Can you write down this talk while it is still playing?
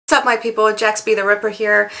up, my people? JaxB.TheRipper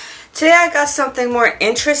here. Today I got something more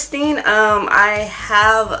interesting. I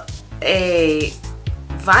have a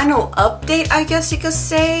vinyl update, I guess you could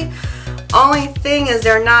say. Only thing is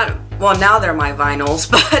they're not, well, now they're my vinyls,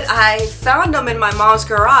 but I found them in my mom's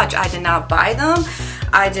garage. I did not buy them.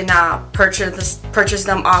 I did not purchase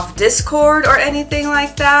them off Discord or anything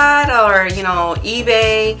like that, or, you know,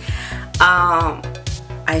 eBay.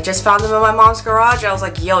 I just found them in my mom's garage. I was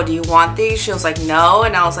like, yo, do you want these? She was like, no.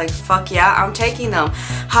 And I was like, fuck yeah, I'm taking them.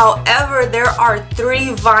 However, there are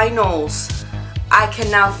 3 vinyls I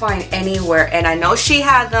cannot find anywhere. And I know she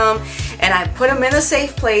had them, and I put them in a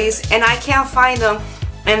safe place, and I can't find them.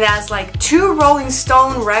 And that's like 2 Rolling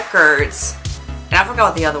Stone records. And I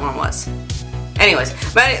forgot what the other one was. Anyways,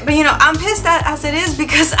 but you know, I'm pissed as it is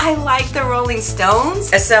because I like the Rolling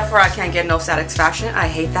Stones, except for I Can't Get No Satisfaction. I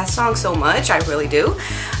hate that song so much, I really do.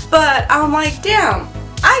 But I'm like, damn,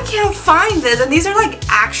 I can't find this, and these are like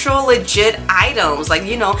actual legit items. Like,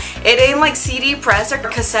 you know, it ain't like CD press or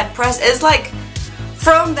cassette press. It's like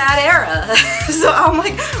from that era. So I'm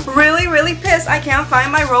like really pissed I can't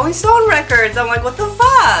find my Rolling Stone records. I'm like, what the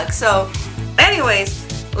fuck? So anyways,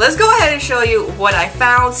 let's go ahead and show you what I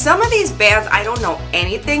found. Some of these bands I don't know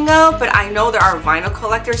anything of, but I know there are vinyl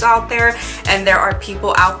collectors out there, and there are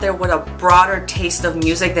people out there with a broader taste of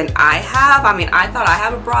music than I have. I mean, I thought I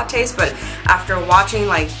have a broad taste, but after watching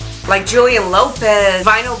like Julian Lopez,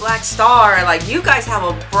 Vinyl Black Star, like, you guys have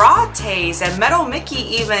a broad taste, and Metal Mickey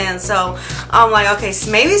even. So I'm like, okay, so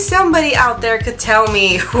maybe somebody out there could tell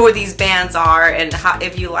me who these bands are and how,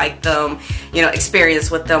 if you like them, you know,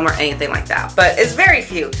 experience with them or anything like that. But it's very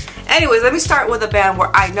few. Anyways, let me start with a band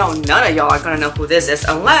where I know none of y'all are gonna know who this is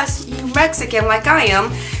unless you Mexican like I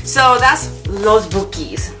am. So that's Los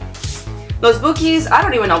Bukis. Los Bukis, I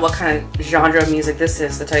don't even know what kind of genre of music this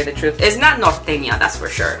is, to tell you the truth. It's not norteña, that's for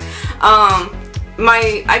sure.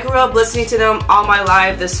 I grew up listening to them all my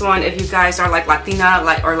life. This one, if you guys are like Latina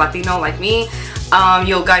or Latino like me,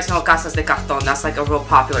 you guys know Casas de Cartón. That's like a real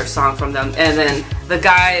popular song from them. And then the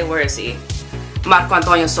guy, where is he? Marco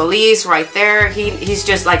Antonio Solis, right there. He's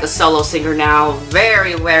just like a solo singer now.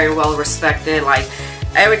 Very well respected. Like,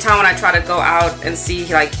 every time when I try to go out and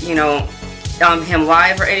see, like, you know, him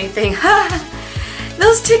live or anything,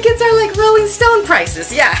 those tickets are like Rolling Stone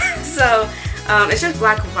prices. Yeah. So it's just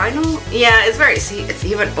black vinyl. Yeah, it's very, see, it's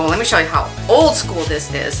even, oh, let me show you how old school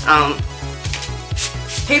this is.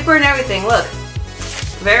 Paper and everything, look,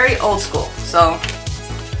 very old school. So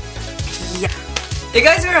yeah, you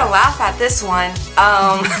guys are gonna laugh at this one.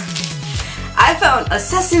 I found a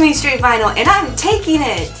Sesame Street vinyl and I'm taking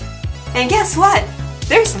it, and guess what,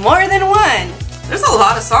 there's more than one. There's a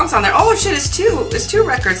lot of songs on there. Oh shit, it's two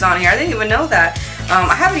records on here. I didn't even know that.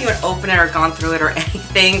 I haven't even opened it or gone through it or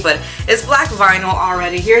anything, but it's black vinyl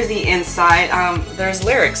already. Here's the inside. There's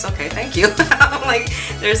lyrics. Okay, thank you. I'm like,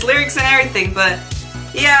 there's lyrics and everything, but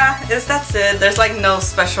yeah, that's it. There's like no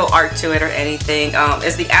special art to it or anything.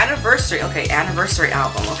 It's the anniversary. Okay, anniversary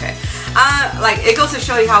album. Okay. Like, it goes to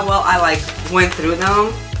show you how well I like went through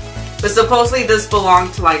them. But supposedly this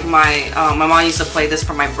belonged to like my mom used to play this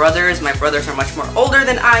for my brothers. My brothers are much more older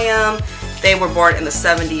than I am. They were born in the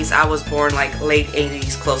 70s. I was born like late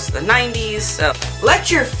 80s, close to the 90s. So let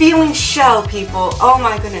your feelings show, people. Oh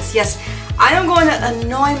my goodness, yes. I am going to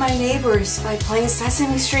annoy my neighbors by playing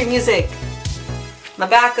Sesame Street music. The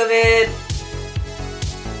back of it.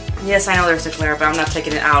 Yes, I know there's a glare, but I'm not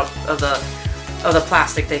taking it out of the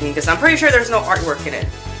plastic thingy because I'm pretty sure there's no artwork in it.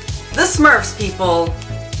 The Smurfs, people.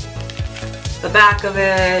 The back of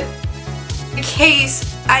it. In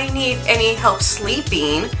case I need any help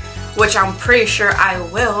sleeping, which I'm pretty sure I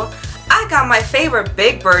will, I got my favorite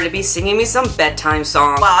Big Bird to be singing me some bedtime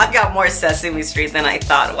song. Wow, I got more Sesame Street than I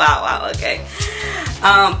thought. Wow, okay.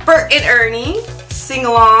 Bert and Ernie, sing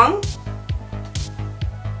along.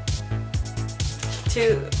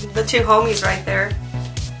 The two homies right there.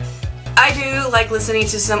 I do like listening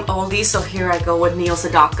to some oldies, so here I go with Neil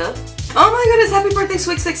Sedaka. Oh my goodness, Happy Birthday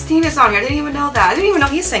Sweet 16 is on here. I didn't even know that. I didn't even know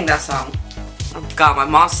he sang that song. Oh god, my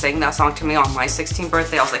mom sang that song to me on my 16th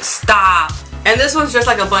birthday. I was like, stop! And this one's just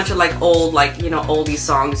like a bunch of like old, like, you know, oldie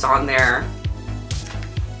songs on there.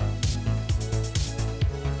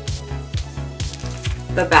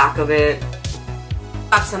 The back of it.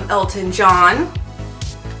 Got some Elton John.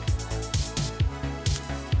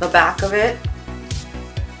 The back of it.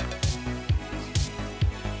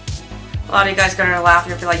 A lot of you guys are gonna laugh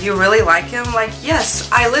and be like, you really like him? Like, yes,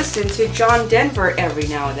 I listen to John Denver every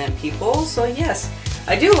now and then, people. So yes,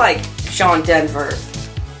 I do like John Denver.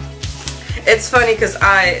 It's funny because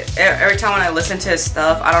every time when I listen to his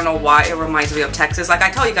stuff, I don't know why it reminds me of Texas. Like I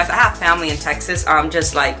told you guys, I have family in Texas. I'm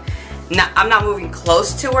just like, I'm not moving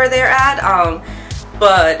close to where they're at,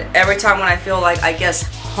 but every time when I feel like, I guess,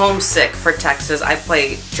 homesick for Texas, I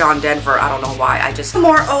play John Denver. I don't know why. I just...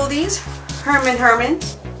 More oldies. Herman.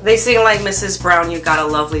 They sing like Mrs. Brown, You Got a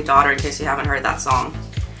Lovely Daughter, in case you haven't heard that song.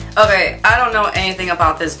 Okay, I don't know anything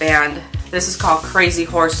about this band. This is called Crazy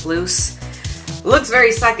Horse Loose. Looks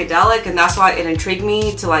very psychedelic, and that's why it intrigued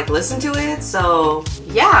me to like listen to it. So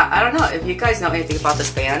yeah, I don't know. If you guys know anything about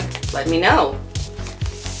this band, let me know.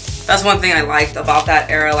 That's one thing I liked about that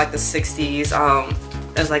era, like the 60s.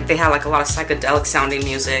 It was like they had like a lot of psychedelic sounding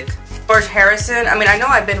music. George Harrison, I mean, I know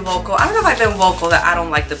I've been vocal. I don't know if I've been vocal that I don't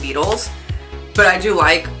like the Beatles, but I do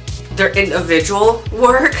like their individual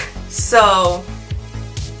work. So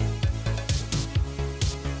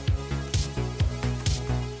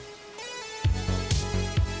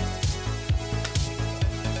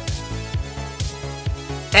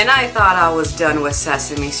and I thought I was done with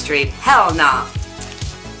Sesame Street. Hell nah.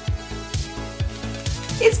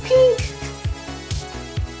 It's Pink.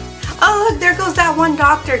 Oh look, there goes that one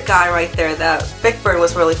doctor guy right there that Big Bird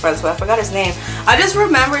was really friends with. I forgot his name. I just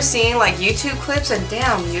remember seeing like YouTube clips, and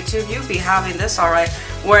damn, YouTube, you be having this alright.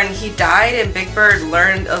 When he died and Big Bird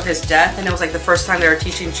learned of his death, and it was like the first time they were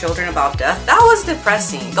teaching children about death. That was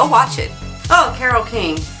depressing. Go watch it. Oh, Carole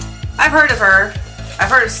King. I've heard of her. I've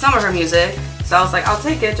heard of some of her music. So I was like, I'll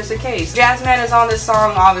take it just in case. Jazzman is on this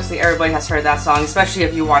song. Obviously, everybody has heard that song, especially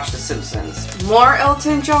if you watch The Simpsons. More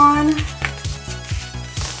Elton John.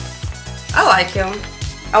 I like him.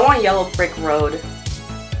 I want Yellow Brick Road.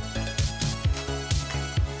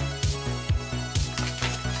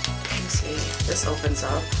 Let's see. This opens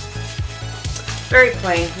up. Very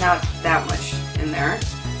plain. Not that much in there.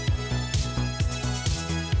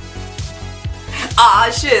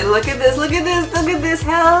 Aw, shit, look at this, look at this, look at this,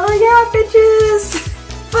 hell yeah, bitches!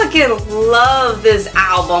 Fucking love this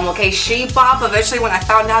album, okay? She Bop, eventually when I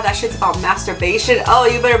found out that shit's about masturbation, oh,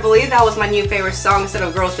 you better believe that was my new favorite song instead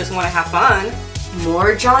of Girls Just Wanna Have Fun.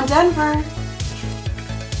 More John Denver.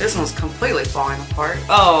 This one's completely falling apart.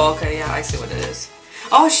 Oh, okay, yeah, I see what it is.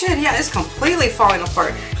 Oh shit, yeah, it's completely falling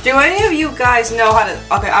apart. Do any of you guys know how to,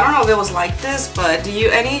 okay, I don't know if it was like this, but do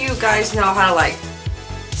any of you guys know how to like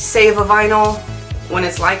save a vinyl when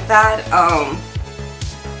it's like that? I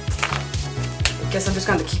guess I'm just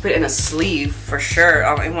going to keep it in a sleeve for sure,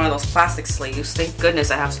 in one of those plastic sleeves. Thank goodness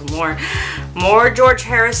I have some more. More George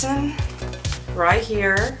Harrison right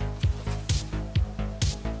here.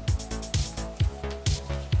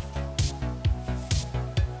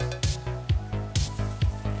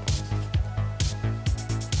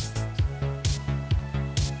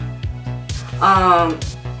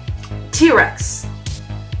 T-Rex.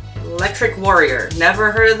 Electric Warrior.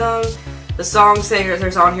 Never heard of them. The songs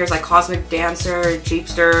there's on here is like Cosmic Dancer,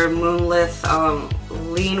 Jeepster, Moonlith,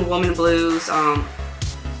 Lean Woman Blues,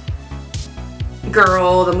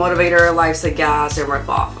 Girl, The Motivator, Life's a Gas, and Rip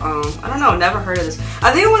Off. I don't know, never heard of this.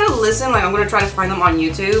 I think I want to listen, like I'm going to try to find them on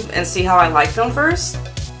YouTube and see how I like them first.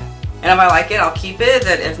 And if I like it, I'll keep it.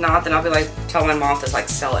 Then if not, then I'll be like, tell my mom to like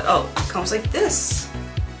sell it. Oh, it comes like this.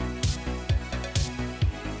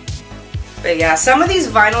 But yeah, some of these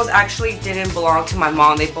vinyls actually didn't belong to my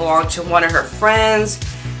mom. They belonged to one of her friends.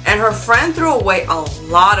 And her friend threw away a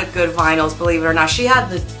lot of good vinyls, believe it or not. She had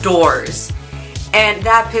the Doors. And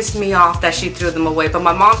that pissed me off that she threw them away. But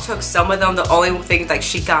my mom took some of them. The only thing like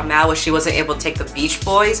she got mad was she wasn't able to take the Beach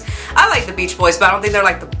Boys. I like the Beach Boys, but I don't think they're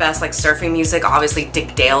like the best like surfing music. Obviously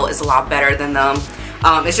Dick Dale is a lot better than them.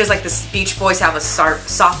 It's just like the Beach Boys have a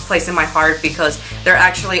soft place in my heart because they're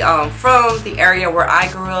actually from the area where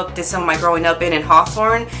I grew up, did some of my growing up in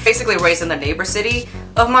Hawthorne. Basically raised in the neighbor city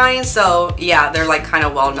of mine, so yeah, they're like kind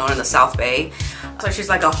of well known in the South Bay. So she's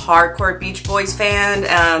like a hardcore Beach Boys fan,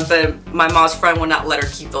 but my mom's friend would not let her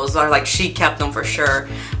keep those, or like she kept them for sure.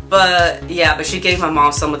 But yeah, but she gave my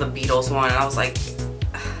mom some of the Beatles one, and I was like,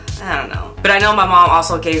 I don't know. But I know my mom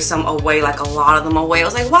also gave some away, like a lot of them away. I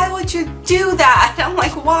was like, why would you do that? I'm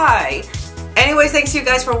like, why? Anyways, thanks you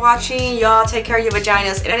guys for watching. Y'all take care of your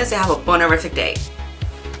vaginas, and I just say have a bonerific day.